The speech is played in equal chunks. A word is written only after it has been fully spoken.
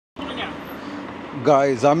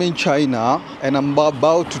Guys, I'm in China and I'm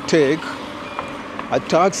about to take a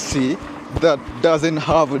taxi that doesn't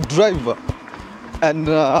have a driver. And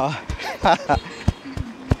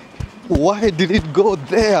why did it go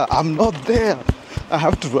there? I'm not there. I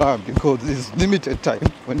have to run because it's limited time.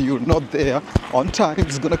 When you're not there on time,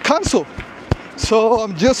 it's gonna cancel. So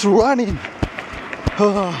I'm just running.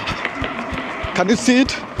 Can you see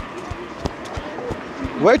it?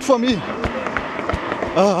 Wait for me.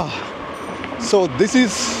 So this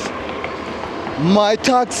is my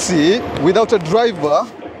taxi without a driver,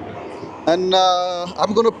 and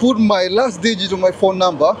I'm gonna put my last digit of my phone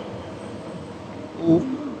number.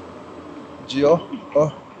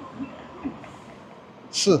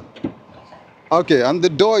 Okay, and the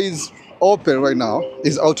door is open right now.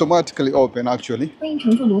 It's automatically open actually.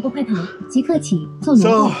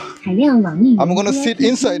 So I'm gonna sit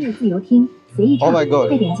inside. Oh my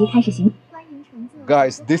god.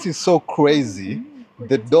 Guys, this is so crazy.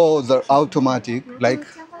 The doors are automatic. Like,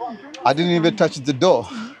 I didn't even touch the door.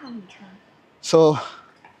 So,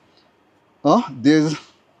 let's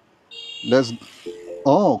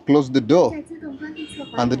close the door.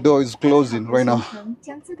 And the door is closing right now.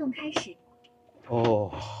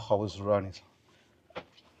 Oh, I was running.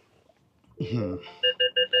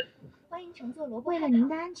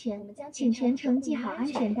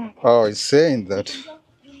 Oh, it's saying that.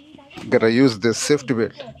 Gotta use the safety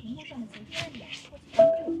belt.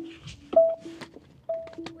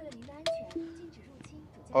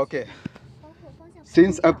 Okay.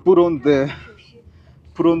 Since I put on the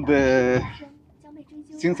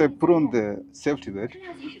safety belt,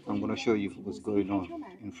 I'm gonna show you what's going on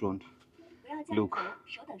in front. Look.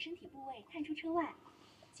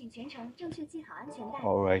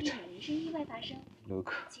 All right.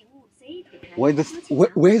 Look.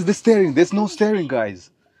 Where is the steering? There's no steering,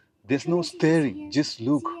 guys. There's no steering. Just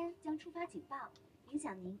look.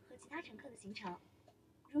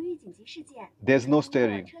 There's no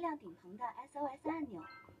steering.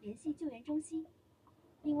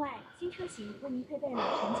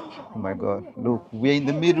 Oh my god. Look, we're in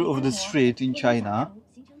the middle of the street in China.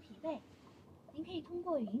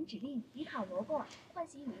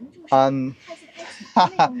 And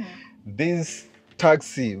this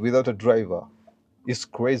taxi without a driver is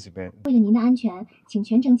crazy, man.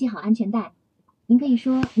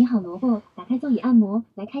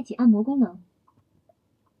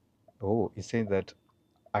 Oh, it's saying that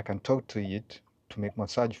I can talk to it to make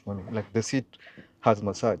massage for me. Like the seat has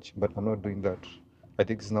massage, but I'm not doing that. I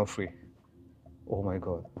think it's not free. Oh my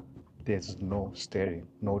god. There's no steering,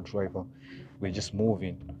 no driver. We're just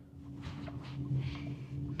moving.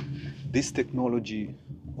 This technology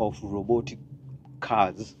of robotic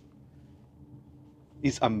cars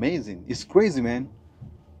is amazing. It's crazy, man.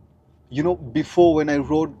 You know, before when I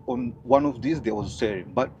rode on one of these, there was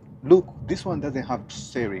steering. But look, this one doesn't have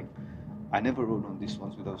steering. I never rode on these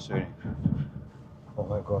ones without steering. Oh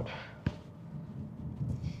my god.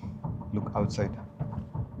 Look outside.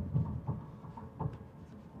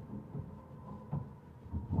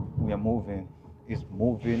 We are moving. It's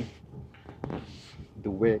moving the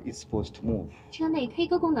way it's supposed to move.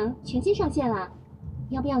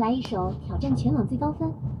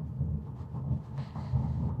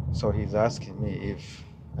 So he's asking me if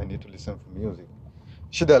I need to listen to music.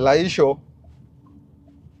 是的，来一首。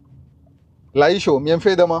来一首免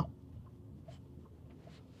费的吗？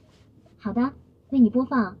好的，为你播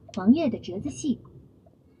放黄月的折子戏。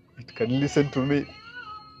It can listen to me.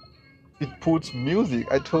 It puts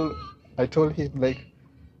music. I told him like,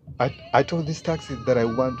 I told this taxi that I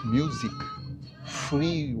want music,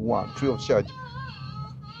 free of charge,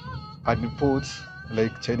 and it puts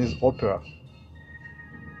like Chinese opera.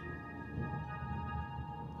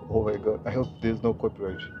 Oh my god! I hope there's no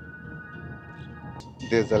copyright.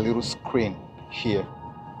 There's a little screen here.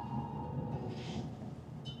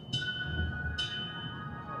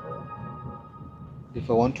 If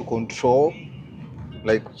I want to control,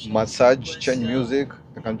 like massage, change music,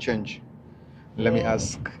 I can change. Let me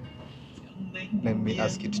ask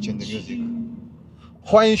it to change the music.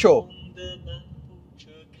 换一首。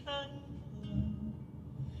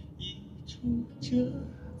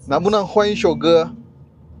能不能换一首歌？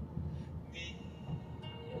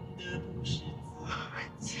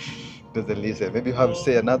 Doesn't listen. Maybe you have to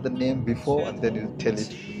say another name before and then you tell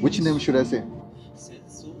it. Which name should I say?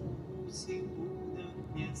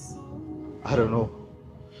 I don't know.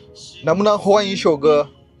 能不能换一首歌？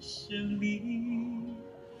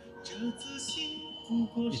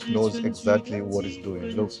 It knows exactly what it's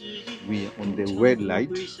doing. Look, we are on the red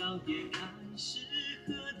light.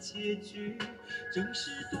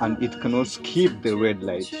 And it cannot skip the red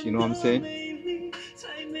light. You know what I'm saying?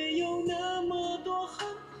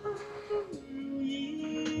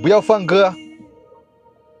 不要放歌.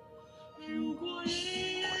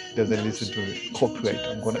 Doesn't listen to the copyright.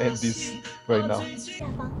 I'm gonna end this right now.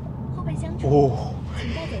 Oh,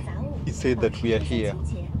 it says that we are here.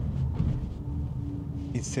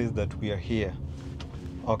 It says that we are here.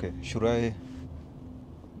 Okay, should I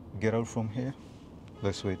get out from here?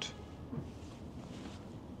 Let's wait.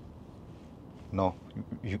 No,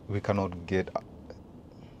 we cannot get.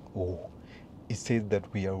 Oh, it says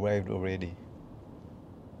that we arrived already.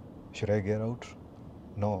 Should I get out?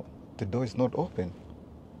 No, the door is not open.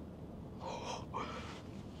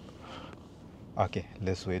 Okay,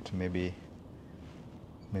 let's wait. Maybe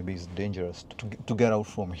it's dangerous to get out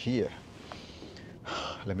from here.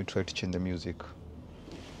 Let me try to change the music.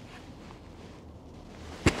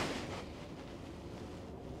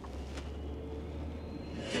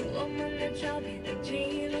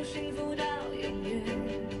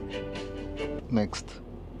 Next.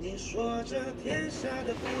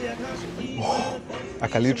 I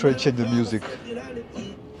can literally change the music.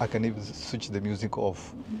 I can even switch the music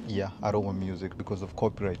off. Yeah, I don't want music because of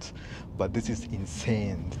copyrights. But this is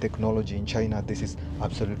insane. The technology in China, this is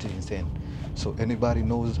absolutely insane. So anybody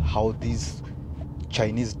knows how this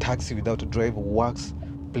Chinese taxi without a driver works,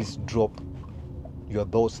 please drop your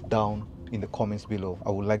thoughts down in the comments below. I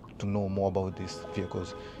would like to know more about these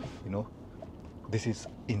vehicles. You know, this is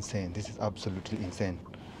insane. This is absolutely insane.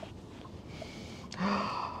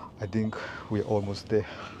 I think we're almost there.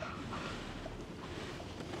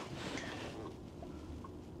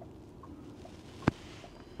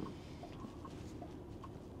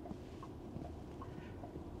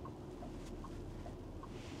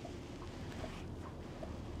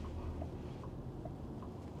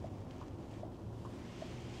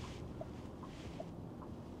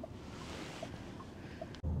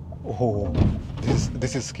 Oh,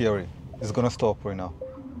 this is scary. It's gonna stop right now.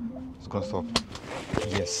 It's gonna stop.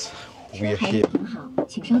 Yes, we are here.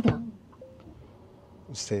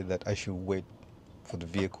 Say that I should wait for the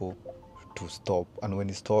vehicle to stop, and when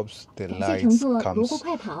it stops, the lights comes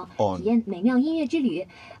on. Oh. And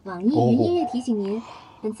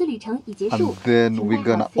then we're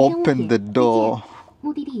gonna open the door.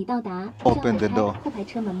 Open the door.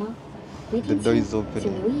 The door is open.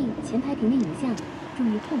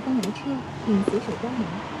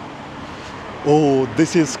 Oh,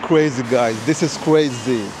 this is crazy, guys. This is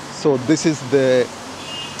crazy. So this is the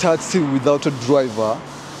taxi without a driver,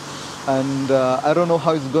 and I don't know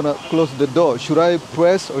how it's gonna close the door. Should I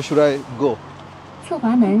press or should I go?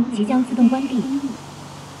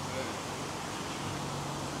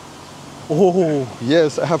 Oh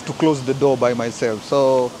yes, I have to close the door by myself.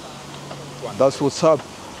 So that's what's up.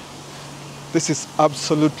 This is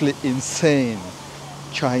absolutely insane.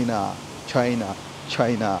 China.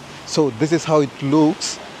 So this is how it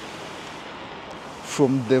looks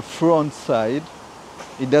from the front side.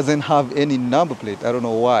 It doesn't have any number plate. I don't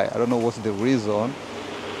know why. I don't know what's the reason.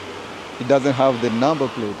 It doesn't have the number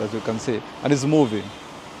plate, as you can see, and it's moving.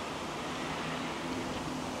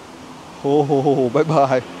 Oh,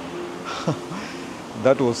 bye-bye.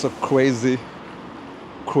 That was a crazy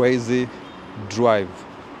drive.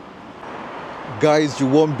 Guys, you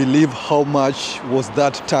won't believe how much was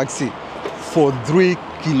that taxi for 3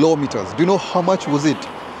 kilometers. Do you know how much was it?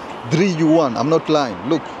 3 yuan. I'm not lying.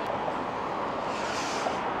 Look.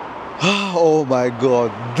 Oh my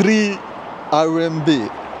God. 3 RMB.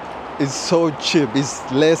 It's so cheap. It's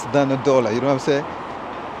less than $1. You know what I'm saying?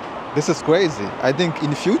 This is crazy. I think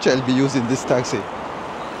in future I'll be using this taxi.